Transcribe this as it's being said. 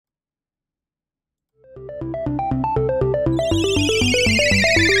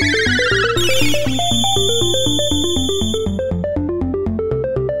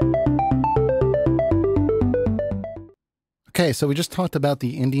Okay, so we just talked about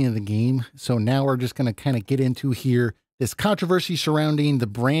the ending of the game. So now we're just going to kind of get into here this controversy surrounding the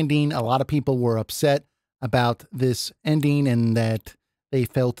branding. A lot of people were upset about this ending and that they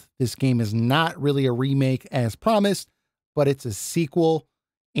felt this game is not really a remake as promised, but it's a sequel.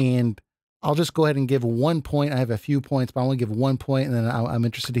 And I'll just go ahead and give 1 point. I have a few points, but I want to give 1 point, and then I'm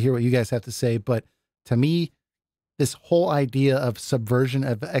interested to hear what you guys have to say. But to me, this whole idea of subversion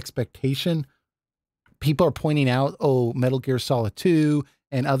of expectation, people are pointing out, oh, Metal Gear Solid 2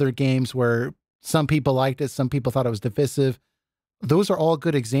 and other games where some people liked it, some people thought it was divisive. Those are all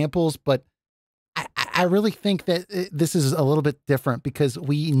good examples, but I really think that this is a little bit different because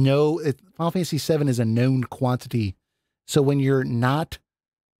we know Final Fantasy VII is a known quantity. So when you're not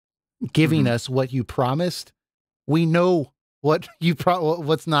giving us what you promised, we know what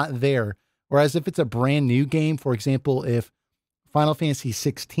what's not there. Whereas if it's a brand new game, for example, if Final Fantasy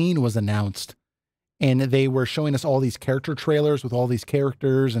 16 was announced and they were showing us all these character trailers with all these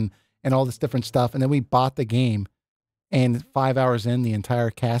characters and all this different stuff, and then we bought the game and 5 hours in the entire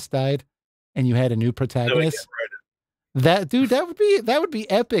cast died and you had a new protagonist, that would be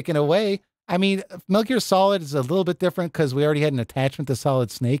epic in a way. I mean, Metal Gear Solid is a little bit different because we already had an attachment to Solid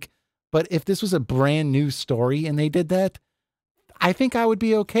Snake. But if this was a brand new story and they did that, I think I would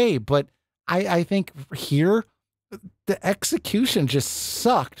be okay. But I think here, the execution just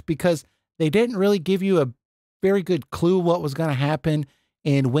sucked because they didn't really give you a very good clue what was going to happen.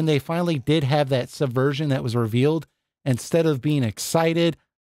 And when they finally did have that subversion that was revealed, instead of being excited,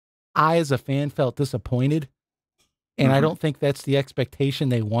 I, as a fan, felt disappointed. And I don't think that's the expectation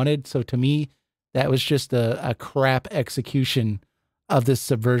they wanted. So to me, that was just a crap execution of this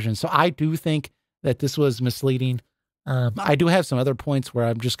subversion. So I do think that this was misleading. I do have some other points where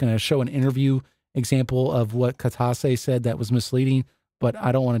I'm just going to show an interview example of what Katase said that was misleading, but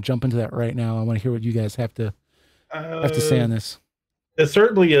I don't want to jump into that right now. I want to hear what you guys have to say on this. It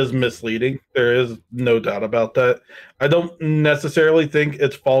certainly is misleading. There is no doubt about that. I don't necessarily think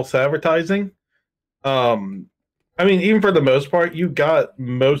it's false advertising. I mean, even for the most part, you got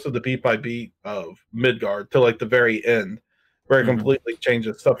most of the beat by beat of Midgard to like the very end, where it completely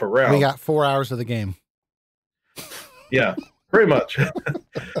changes stuff around. We got 4 hours of the game. Yeah, pretty much.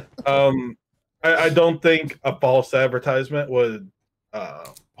 I don't think a false advertisement would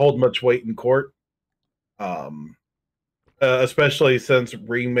hold much weight in court, especially since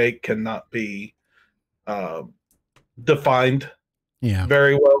remake cannot be defined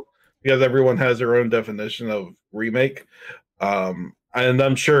very well because everyone has their own definition of remake. And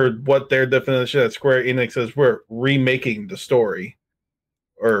I'm sure what their definition at Square-Enix is, we're remaking the story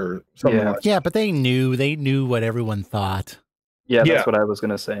or something like that. Yeah, but they knew what everyone thought. Yeah, that's what I was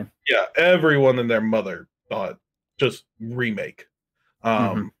going to say. Yeah, everyone and their mother thought just remake.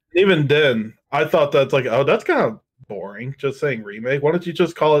 Even then, I thought that's like, oh, that's kind of boring, just saying remake. Why don't you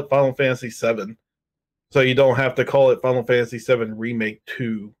just call it Final Fantasy VII? So you don't have to call it Final Fantasy VII Remake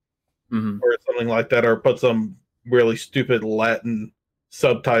 2 or something like that, or put some really stupid Latin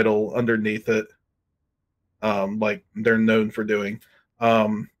subtitle underneath it, like they're known for doing.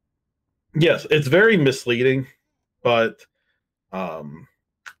 Yes, it's very misleading, but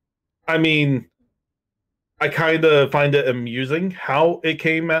I mean, I kind of find it amusing how it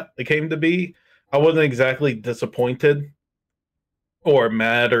came to be. I wasn't exactly disappointed or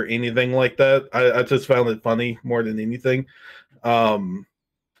mad or anything like that. I just found it funny more than anything.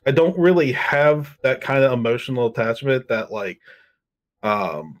 I don't really have that kind of emotional attachment that like,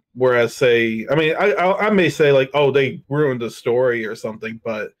 whereas say, I mean, I may say like, oh, they ruined the story or something,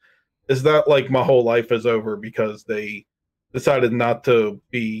 but it's not like my whole life is over because they decided not to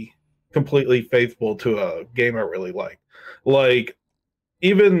be completely faithful to a game I really like. Like,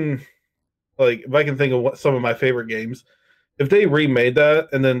 even like if I can think of some of my favorite games, if they remade that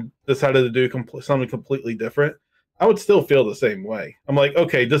and then decided to do something completely different, I would still feel the same way. I'm like,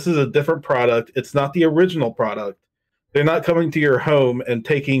 okay, this is a different product. It's not the original product. They're not coming to your home and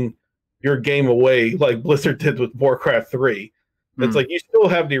taking your game away like Blizzard did with Warcraft 3. It's like you still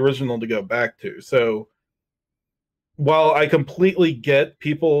have the original to go back to. So while I completely get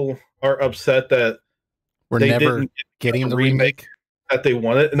people are upset that we're never getting the remake that they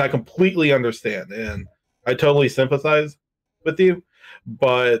wanted, and I completely understand, and I totally sympathize with you,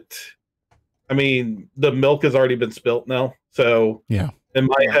 but I mean, the milk has already been spilt now. So yeah, in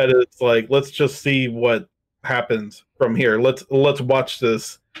my head, it's like, let's just see what happens from here. Let's watch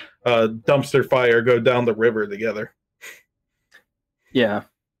this dumpster fire go down the river together. Yeah,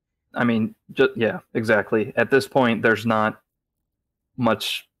 I mean, yeah, exactly. At this point, there's not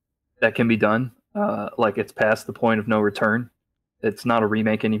much that can be done. Like, it's past the point of no return. It's not a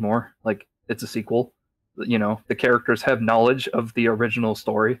remake anymore. Like, it's a sequel. you know, the characters have knowledge of the original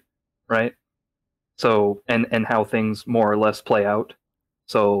story, right? So, and how things more or less play out.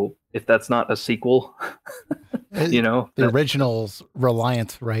 So if that's not a sequel, you know, the original's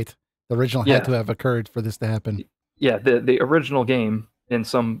reliant, right? The original had to have occurred for this to happen. Yeah, the original game in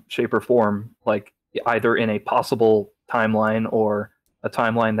some shape or form, like either in a possible timeline or a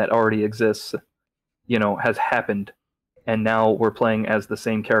timeline that already exists, you know, has happened. And now we're playing as the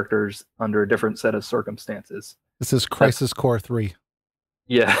same characters under a different set of circumstances. This is Crisis Core 3.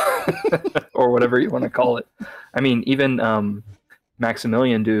 Yeah. Or whatever you want to call it. I mean, even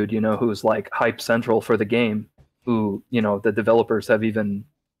Maximilian dude, you know, who's like hype central for the game, who, you know, the developers have even,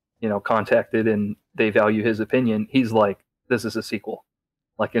 you know, contacted and they value his opinion. He's like, this is a sequel,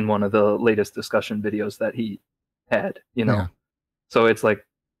 like in one of the latest discussion videos that he had, you know. So it's like,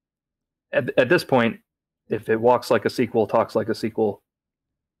 at this point, if it walks like a sequel, talks like a sequel,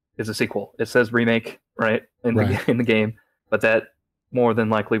 it's a sequel. It says remake, right, in the game, but that more than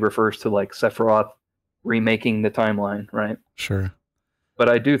likely refers to like Sephiroth remaking the timeline, right? Sure. But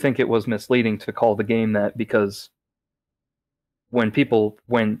I do think it was misleading to call the game that, because when people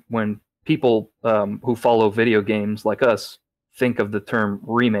who follow video games like us think of the term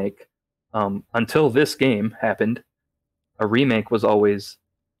remake, until this game happened, a remake was always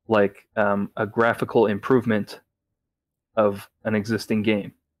like a graphical improvement of an existing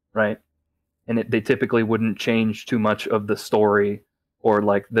game, right? And they typically wouldn't change too much of the story or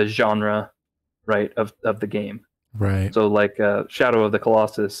like the genre, right, of the game. Right. So like Shadow of the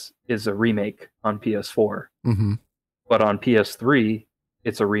Colossus is a remake on PS4, but on PS3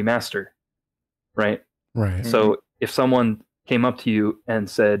 it's a remaster, right? Right. So if someone came up to you and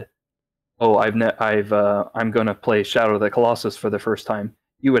said, "Oh, I'm going to play Shadow of the Colossus for the first time,"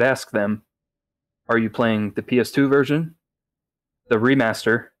 you would ask them, "Are you playing the PS2 version, the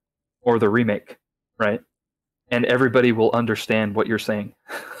remaster, or the remake?" Right? And everybody will understand what you're saying.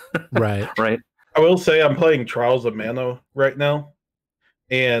 Right. Right. I will say I'm playing Trials of Mana right now,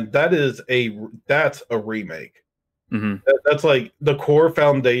 and that's a remake. That's like the core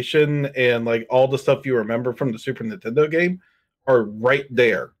foundation and like all the stuff you remember from the Super Nintendo game are right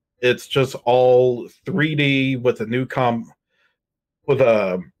there. It's just all 3D with a new with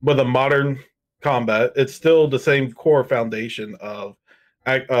a modern combat. It's still the same core foundation of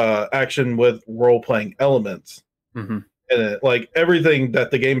action with role-playing elements. And like everything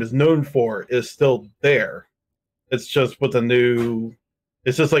that the game is known for is still there. It's just with a new,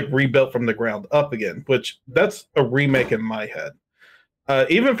 it's just like rebuilt from the ground up again, which that's a remake in my head.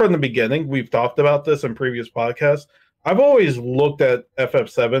 Even from the beginning, we've talked about this in previous podcasts. I've always looked at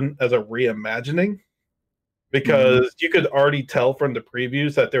FF7 as a reimagining, because you could already tell from the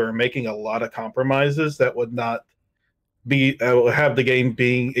previews that they were making a lot of compromises that would not be have the game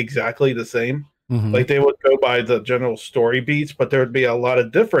being exactly the same. Like they would go by the general story beats, but there would be a lot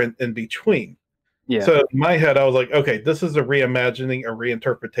of different in between. So in my head, I was like, okay, this is a reimagining, a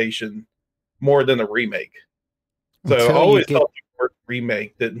reinterpretation, more than a remake. So I always thought the word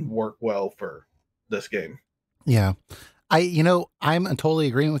remake didn't work well for this game. Yeah. I'm totally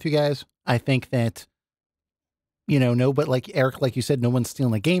agreeing with you guys. I think that, but like Eric, like you said, no one's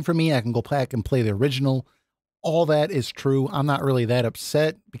stealing the game from me. I can go back and play the original. All that is true. I'm not really that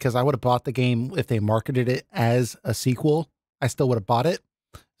upset, because I would have bought the game if they marketed it as a sequel. I still would have bought it.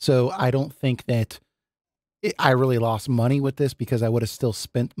 So I don't think that I really lost money with this, because I would have still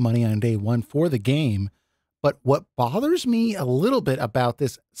spent money on day one for the game. But what bothers me a little bit about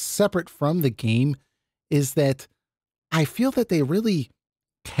this, separate from the game, is that I feel that they really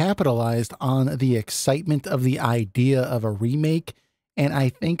capitalized on the excitement of the idea of a remake. And I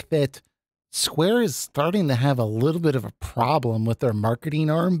think that Square is starting to have a little bit of a problem with their marketing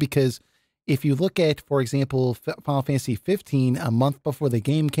arm, because if you look at, for example, Final Fantasy 15, a month before the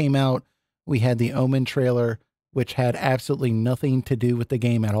game came out, we had the Omen trailer, which had absolutely nothing to do with the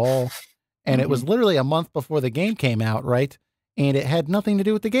game at all. And it was literally a month before the game came out, right? And it had nothing to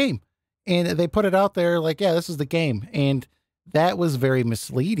do with the game. And they put it out there like, yeah, this is the game. And that was very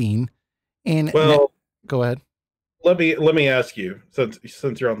misleading. And well, go ahead. Let me ask you,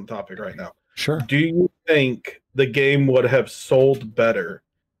 since you're on the topic right now. Sure. Do you think the game would have sold better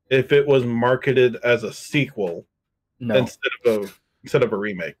if it was marketed as a sequel instead of a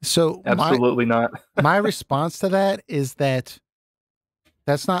remake? So absolutely not. My response to that is that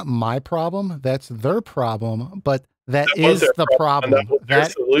that's not my problem. That's their problem. But that is the problem.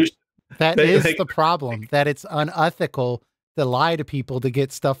 That is the problem. That it's unethical to lie to people to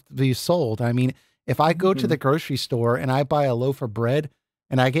get stuff to be sold. I mean, if I go to the grocery store and I buy a loaf of bread,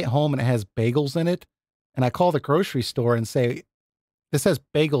 and I get home and it has bagels in it, and I call the grocery store and say, this has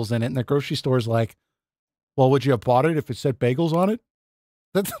bagels in it, and the grocery store is like, Well, would you have bought it if it said bagels on it?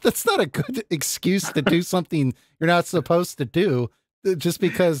 That's not a good excuse to do something you're not supposed to do just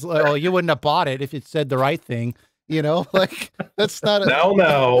because, oh, you wouldn't have bought it if it said the right thing. You know, like that's not a.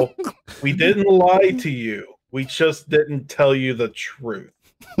 No, we didn't lie to you. We just didn't tell you the truth.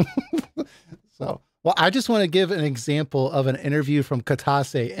 So, well, I just want to give an example of an interview from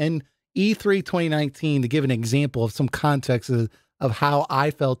Katase in E3 2019 to give an example of some context of how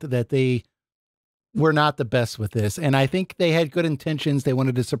I felt that they were not the best with this. And I think they had good intentions. They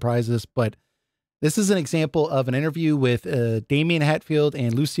wanted to surprise us, but this is an example of an interview with Damian Hatfield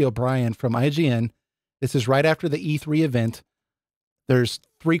and Lucy O'Brien from IGN. This is right after the E3 event. There's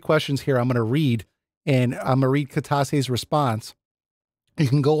 3 questions here I'm going to read, and I'm going to read Katase's response. You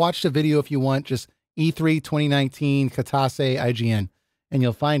can go watch the video if you want, just E3 2019 Katase IGN, and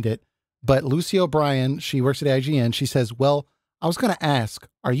you'll find it. But Lucy O'Brien, she works at IGN, she says, well, I was going to ask,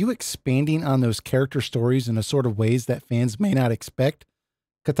 are you expanding on those character stories in a sort of ways that fans may not expect?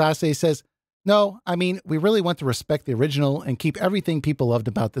 Katase says, no, I mean, we really want to respect the original and keep everything people loved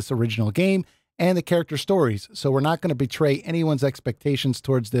about this original game and the character stories. So we're not going to betray anyone's expectations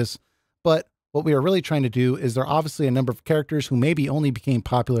towards this. But what we are really trying to do is there are obviously a number of characters who maybe only became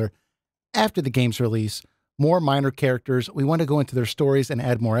popular after the game's release, more minor characters. We want to go into their stories and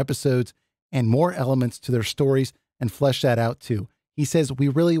add more episodes and more elements to their stories and flesh that out too. He says, we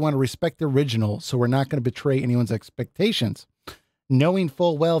really want to respect the original, so we're not going to betray anyone's expectations. Knowing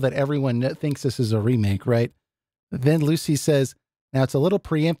full well that everyone thinks this is a remake, right? Then Lucy says, now it's a little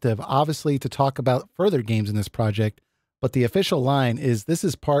preemptive, obviously, to talk about further games in this project, but the official line is this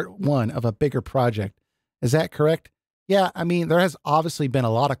is part 1 of a bigger project. Is that correct? Yeah, I mean, there has obviously been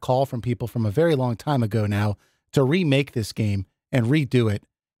a lot of call from people from a very long time ago now to remake this game and redo it.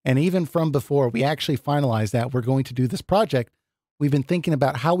 And even from before we actually finalized that we're going to do this project, we've been thinking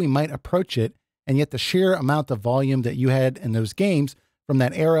about how we might approach it. And yet the sheer amount of volume that you had in those games from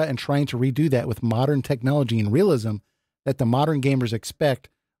that era and trying to redo that with modern technology and realism that the modern gamers expect,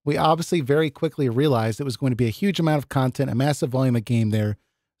 we obviously very quickly realized it was going to be a huge amount of content, a massive volume of game there.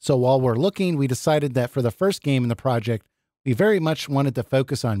 So while we're looking, we decided that for the first game in the project, we very much wanted to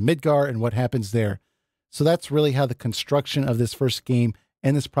focus on Midgar and what happens there. So that's really how the construction of this first game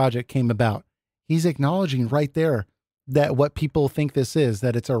and this project came about. He's acknowledging right there that what people think this is,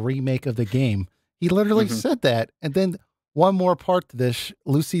 that it's a remake of the game. He literally said that. And then one more part to this,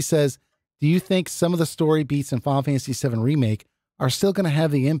 Lucy says, do you think some of the story beats in Final Fantasy VII Remake are still going to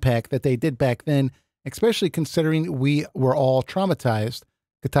have the impact that they did back then, especially considering we were all traumatized?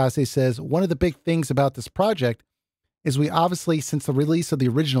 Katase says, one of the big things about this project is we obviously, since the release of the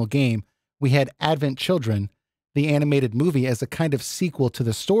original game, we had Advent Children, the animated movie, as a kind of sequel to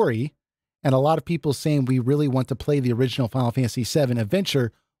the story. And a lot of people saying we really want to play the original Final Fantasy VII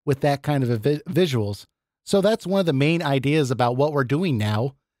adventure with that kind of visuals. So that's one of the main ideas about what we're doing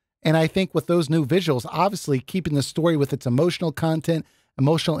now. And I think with those new visuals, obviously keeping the story with its emotional content,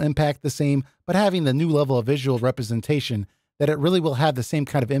 emotional impact the same, but having the new level of visual representation, that it really will have the same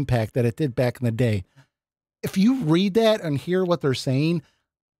kind of impact that it did back in the day. If you read that and hear what they're saying,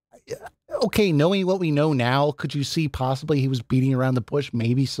 okay, knowing what we know now, could you see possibly he was beating around the bush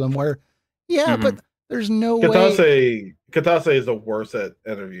maybe somewhere? Yeah, but there's no way. Katase is the worst at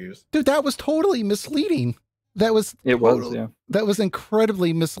interviews. Dude, that was totally misleading. That was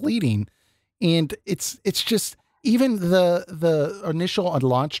incredibly misleading. And it's just, even the initial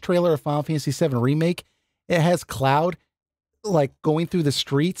launch trailer of Final Fantasy VII Remake, it has Cloud like going through the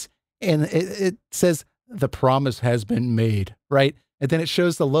streets and it says the promise has been made, right? And then it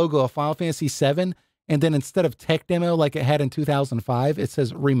shows the logo of Final Fantasy VII, and then instead of tech demo like it had in 2005, it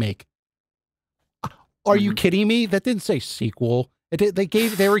says remake. Are you kidding me? That didn't say sequel.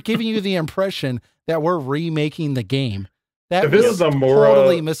 They were giving you the impression that we're remaking the game. That was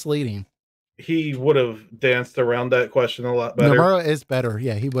totally misleading. He would have danced around that question a lot better. Nomura is better.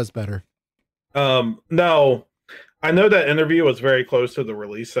 Yeah, he was better. No, I know that interview was very close to the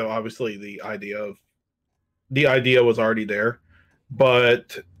release, so obviously the idea was already there.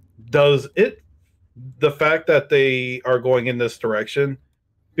 But does the fact that they are going in this direction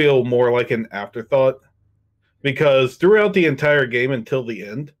feel more like an afterthought? Because throughout the entire game until the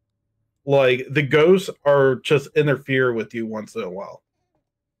end, like the ghosts are just interfere with you once in a while.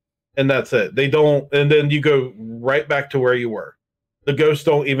 And that's it. They don't, and then you go right back to where you were. The ghosts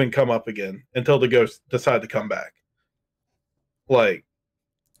don't even come up again until the ghosts decide to come back. Like,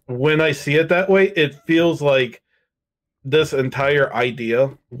 when I see it that way, it feels like this entire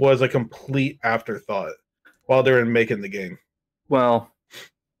idea was a complete afterthought while they're making the game. Well,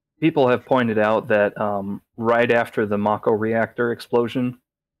 people have pointed out that right after the Mako reactor explosion,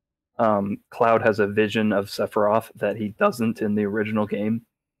 Cloud has a vision of Sephiroth that he doesn't in the original game,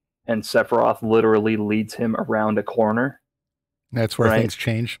 and Sephiroth literally leads him around a corner. That's where things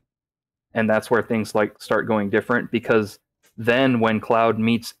change. And that's where things like start going different, because then when Cloud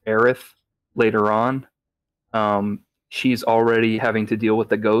meets Aerith later on, she's already having to deal with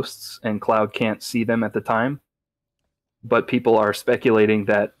the ghosts, and Cloud can't see them at the time. But people are speculating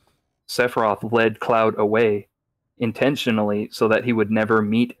that Sephiroth led Cloud away intentionally so that he would never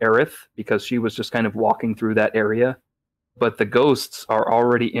meet Aerith, because she was just kind of walking through that area. But the ghosts are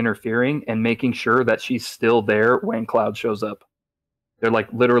already interfering and making sure that she's still there when Cloud shows up. They're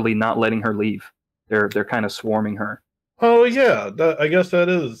like literally not letting her leave. They're kind of swarming her. Oh yeah, I guess that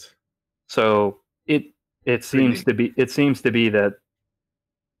is. So it seems to be that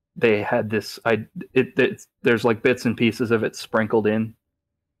they had this. There's like bits and pieces of it sprinkled in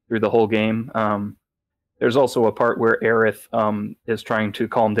through the whole game. There's also a part where Aerith is trying to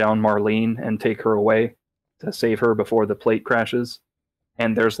calm down Marlene and take her away to save her before the plate crashes,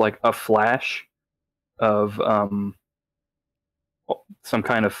 and there's like a flash of some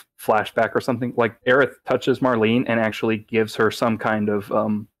kind of flashback or something. Like Aerith touches Marlene and actually gives her some kind of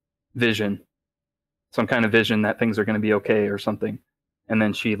vision, that things are going to be okay or something, and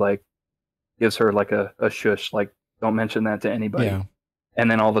then she like gives her like a shush, like don't mention that to anybody. Yeah. And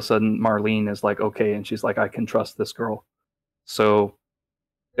then all of a sudden Marlene is like okay, and she's like, I can trust this girl. So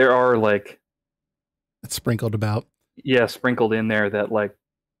there are like it's sprinkled about. Yeah, sprinkled in there that like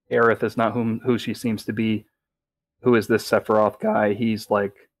Aerith is not who she seems to be. Who is this Sephiroth guy? He's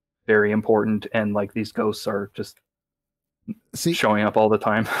like very important, and like these ghosts are just showing up all the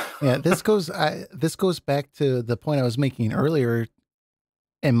time. Yeah, this goes back to the point I was making earlier.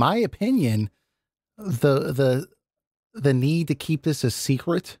 In my opinion, the need to keep this a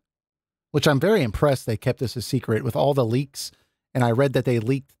secret, which I'm very impressed they kept this a secret with all the leaks. And I read that they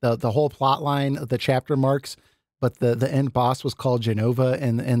leaked the whole plot line of the chapter marks, but the end boss was called Genova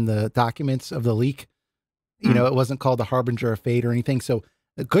in the documents of the leak. You know, it wasn't called the Harbinger of Fate or anything. So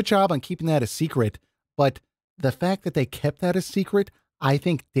a good job on keeping that a secret. But the fact that they kept that a secret, I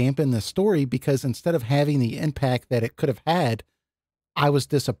think dampened the story, because instead of having the impact that it could have had, I was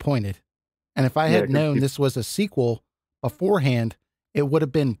disappointed. And if I had known this was a sequel beforehand, it would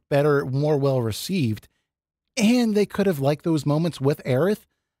have been better, more well received. And they could have, like those moments with Aerith,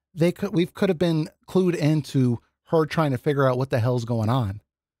 we could have been clued into her trying to figure out what the hell's going on.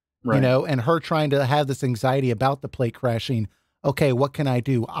 Right. You know, and her trying to have this anxiety about the plate crashing. Okay, what can I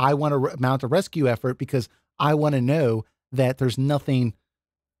do? I want to mount a rescue effort because I want to know that there's nothing,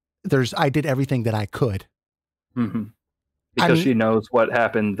 I did everything that I could. Mm-hmm. Because she knows what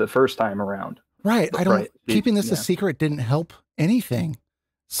happened the first time around. Right. Keeping this a secret didn't help anything.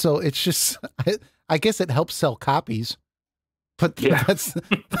 So it's just, I guess it helps sell copies, but that's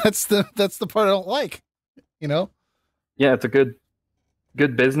the part I don't like, you know? Yeah, it's a good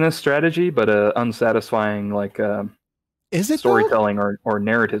business strategy, but unsatisfying like is it storytelling or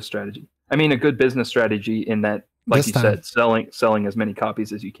narrative strategy. I mean, a good business strategy in that, like you said, selling as many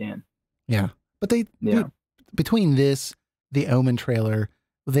copies as you can. Yeah, but dude, between this, the Omen trailer,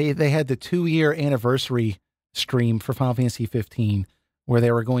 they had the 2-year anniversary stream for Final Fantasy 15, where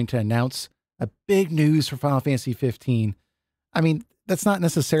they were going to announce a big news for Final Fantasy 15. I mean, that's not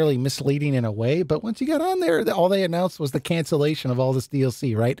necessarily misleading in a way, but once you got on there, all they announced was the cancellation of all this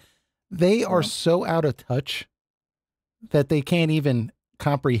DLC, right? They are so out of touch that they can't even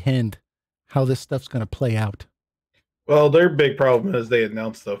comprehend how this stuff's going to play out. Well, their big problem is they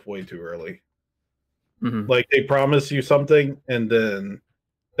announce stuff way too early. Mm-hmm. Like they promise you something, and then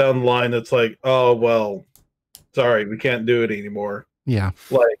down the line, it's like, oh, well, sorry, we can't do it anymore. Yeah.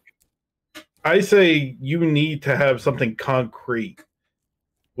 Like, I say you need to have something concrete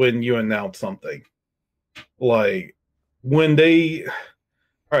when you announce something. Like when they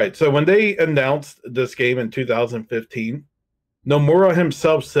announced this game in 2015, Nomura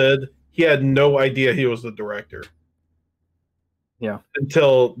himself said he had no idea he was the director. Yeah.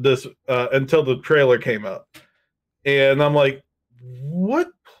 Until the trailer came up. And I'm like, what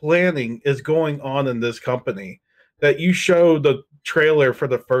planning is going on in this company that you show the trailer for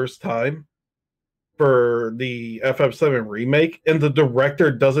the first time for the FF7 Remake, and the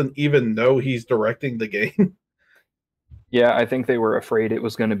director doesn't even know he's directing the game? Yeah, I think they were afraid it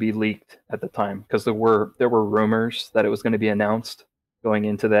was going to be leaked at the time, because there were rumors that it was going to be announced going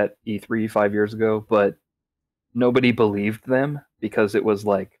into that E3 5 years ago, but nobody believed them because it was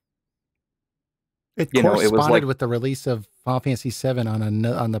like it corresponded with the release of Final Fantasy 7 on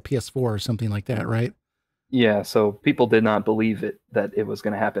the PS4 or something like that, right? Yeah, so people did not believe that it was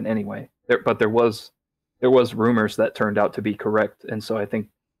going to happen anyway. But there was rumors that turned out to be correct, and so I think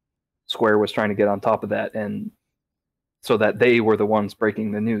Square was trying to get on top of that, and so that they were the ones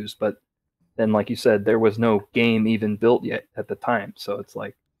breaking the news. But then, like you said, there was no game even built yet at the time. So it's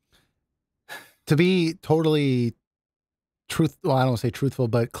like, to be totally well, I don't want to say truthful,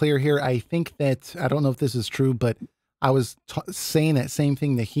 but clear here. I think that, I don't know if this is true, but I was saying that same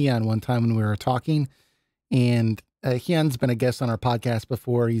thing to Heon one time when we were talking, and Heon's been a guest on our podcast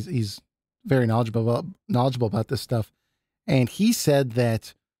before. He's very knowledgeable about this stuff. And he said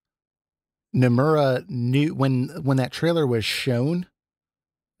that Nomura knew when that trailer was shown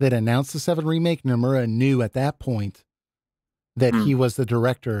that announced the 7 remake, Nomura knew at that point that he was the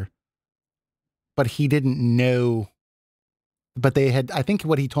director, but he didn't know. But they had, I think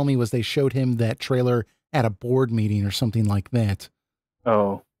what he told me was they showed him that trailer at a board meeting or something like that.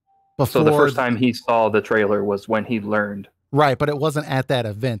 oh, Before, so the first time he saw the trailer was when he learned. Right, but it wasn't at that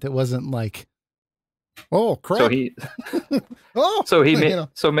event. It wasn't like, oh crap. So he, oh, so he, you know,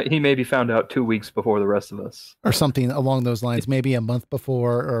 he maybe found out 2 weeks before the rest of us, or something along those lines. Maybe a month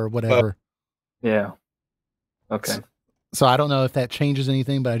before or whatever. Yeah. Okay. So I don't know if that changes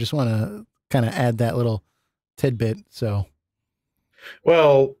anything, but I just want to kind of add that little tidbit. So,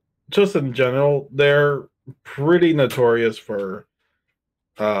 well, just in general, they're pretty notorious for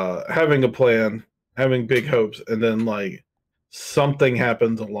having a plan, having big hopes, and then like something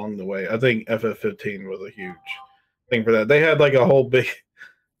happens along the way. I think FF15 was a huge thing for that. They had like a whole big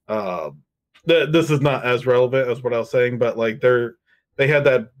this is not as relevant as what I was saying, but like they had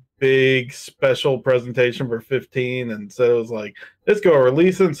that big special presentation for 15, and so it was like, it's going to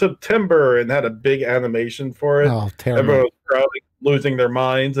release in September, and had a big animation for it. oh, terrible. Everyone was crowding, losing their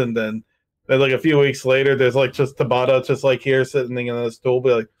minds, and then like a few weeks later, there's like just Tabata just like here sitting in a stool,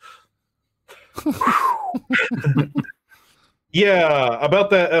 be like, yeah, about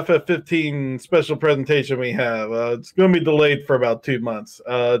that FF15 special presentation we have. It's going to be delayed for about 2 months.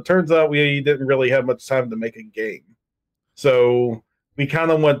 Turns out we didn't really have much time to make a game, so we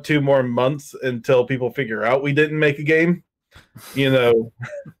kind of went 2 more months until people figure out we didn't make a game. You know,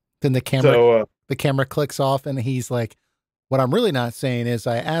 Then the camera clicks off, and he's like, what I'm really not saying is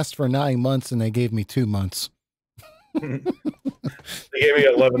I asked for 9 months and they gave me 2 months. They gave me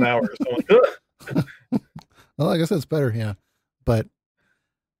 11 hours. I'm like, ugh. Well, I guess that's better. Yeah. But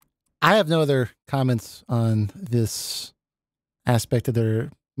I have no other comments on this aspect of their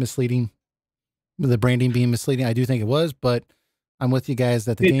misleading, the branding being misleading. I do think it was, but I'm with you guys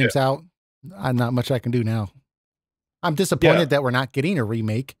that the game's out. Not much I can do now. I'm disappointed that we're not getting a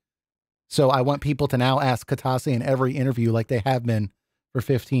remake. So I want people to now ask Katase in every interview, like they have been for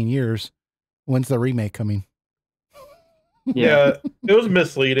 15 years, when's the remake coming? Yeah, it was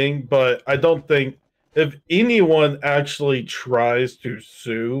misleading, but I don't think if anyone actually tries to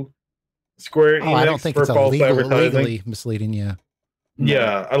sue Square Enix I don't think for it's false advertising, legally misleading. Yeah.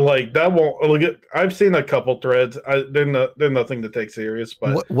 Yeah, I like that. Won't look at. I've seen a couple threads. They're nothing to take serious,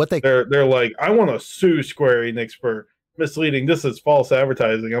 but they're like, I want to sue Square Enix for misleading. This is false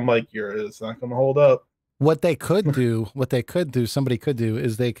advertising. I'm like, it's not going to hold up. What they could do, somebody could do,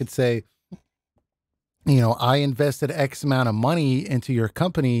 is they could say, I invested X amount of money into your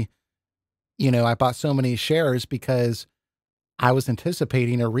company. I bought so many shares because I was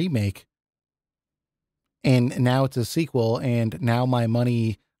anticipating a remake. And now it's a sequel, and now my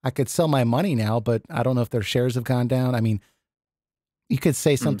money, I could sell my money now, but I don't know if their shares have gone down. I mean, you could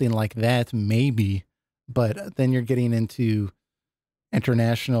say something like that, maybe, but then you're getting into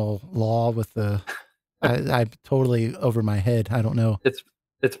international law with the, I'm totally over my head. I don't know.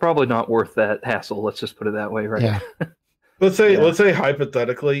 It's probably not worth that hassle. Let's just put it that way, right? Yeah. Let's say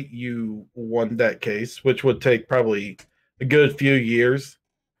hypothetically you won that case, which would take probably a good few years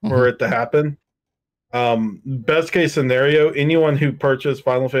for it to happen. Best case scenario, anyone who purchased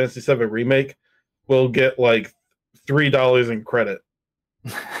Final Fantasy VII Remake will get like $3 in credit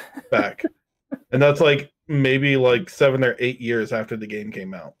back. And that's like maybe like 7 or 8 years after the game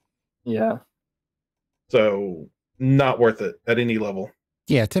came out. Yeah. So not worth it at any level.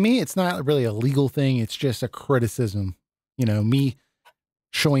 Yeah, to me, it's not really a legal thing. It's just a criticism. Me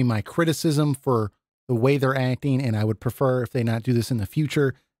showing my criticism for the way they're acting, and I would prefer if they not do this in the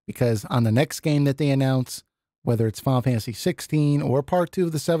future, because on the next game that they announce, whether it's Final Fantasy 16 or Part 2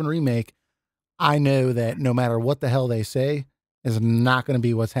 of the 7 Remake, I know that no matter what the hell they say is not going to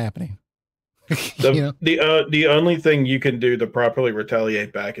be what's happening. The only thing you can do to properly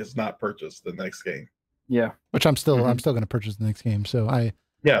retaliate back is not purchase the next game. Yeah, which I'm still going to purchase the next game. So I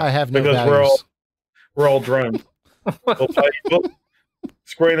have no because values. we're all drones.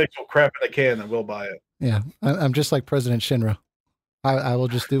 Square Enix will crap in a can and we'll buy it. Yeah, I'm just like President Shinra. I will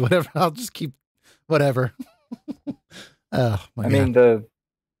just do whatever. I'll just keep whatever. Oh my God. I mean,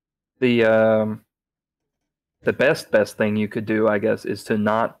 The best thing you could do, I guess, is to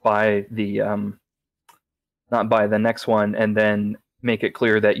not buy the next one and then make it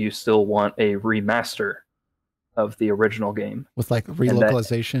clear that you still want a remaster of the original game with like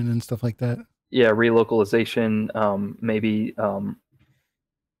relocalization and stuff like that. Yeah, relocalization. Maybe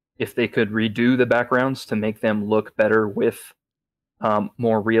if they could redo the backgrounds to make them look better with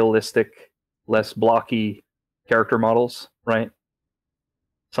more realistic, less blocky character models, right?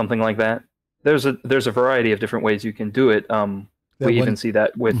 Something like that. There's a variety of different ways you can do it. We even see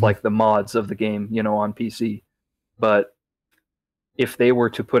that with like the mods of the game, you know, on PC. But if they were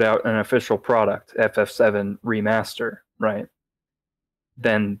to put out an official product, FF7 Remaster, right,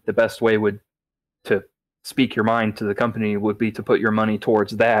 then the best way to speak your mind to the company would be to put your money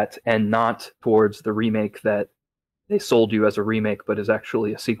towards that and not towards the remake that they sold you as a remake but is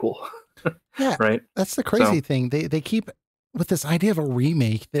actually a sequel. Yeah, right. That's the crazy thing. They keep with this idea of a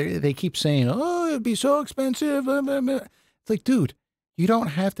remake. They keep saying, "Oh, it'd be so expensive." It's like, dude, you don't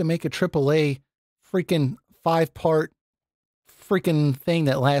have to make a AAA freaking 5-part freaking thing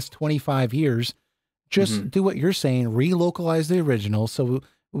that lasts 25 years. Just do what you're saying. Relocalize the original, so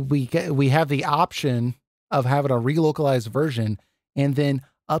we have the option of having a relocalized version, and then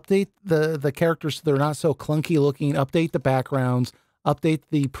update the characters so they're not so clunky looking. Update the backgrounds. Update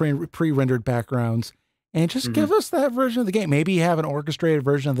the pre-rendered backgrounds, and just give us that version of the game. Maybe have an orchestrated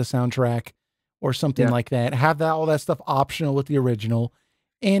version of the soundtrack or something like that. Have all that stuff optional with the original,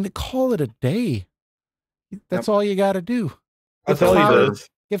 and call it a day. That's all you got to do. I'll tell you this.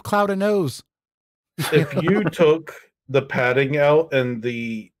 Give Cloud a nose. If you took the padding out and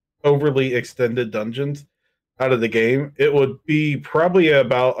the overly extended dungeons out of the game, it would be probably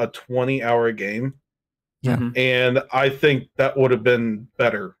about a 20-hour game. Yeah. And I think that would have been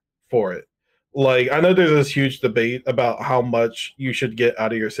better for it. Like, I know there's this huge debate about how much you should get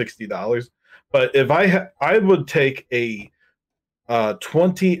out of your $60, but if I would take a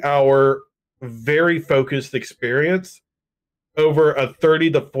 20-hour very focused experience over a 30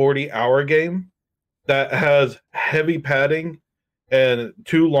 to 40-hour game that has heavy padding and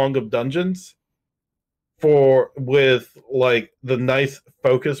too long of dungeons with like the nice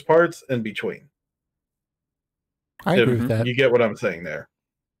focus parts in between. I agree with that. You get what I'm saying there.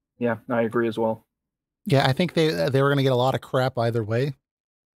 Yeah, I agree as well. Yeah, I think they were going to get a lot of crap either way.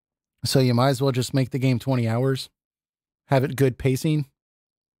 So you might as well just make the game 20 hours, have it good pacing,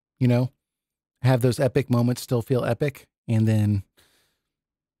 you know, have those epic moments still feel epic. And then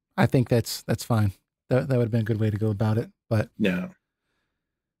I think that's fine. That would have been a good way to go about it. But yeah.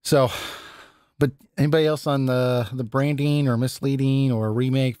 So, but anybody else on the branding or misleading or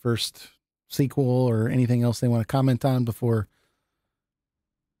remake first sequel or anything else they want to comment on before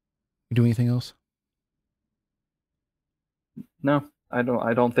we do anything else? No, I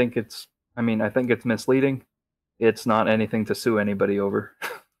don't think it's, I mean, I think it's misleading. It's not anything to sue anybody over.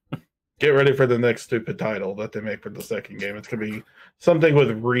 Get ready for the next stupid title that they make for the second game. It's going to be something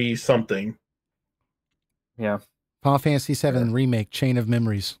with something. Yeah. Final Fantasy 7 Remake, Chain of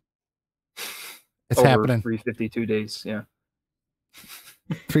Memories. It's over happening. 352 days, yeah.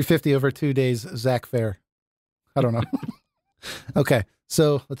 350 over 2 days, Zach Fair. I don't know. Okay,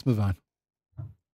 so let's move on.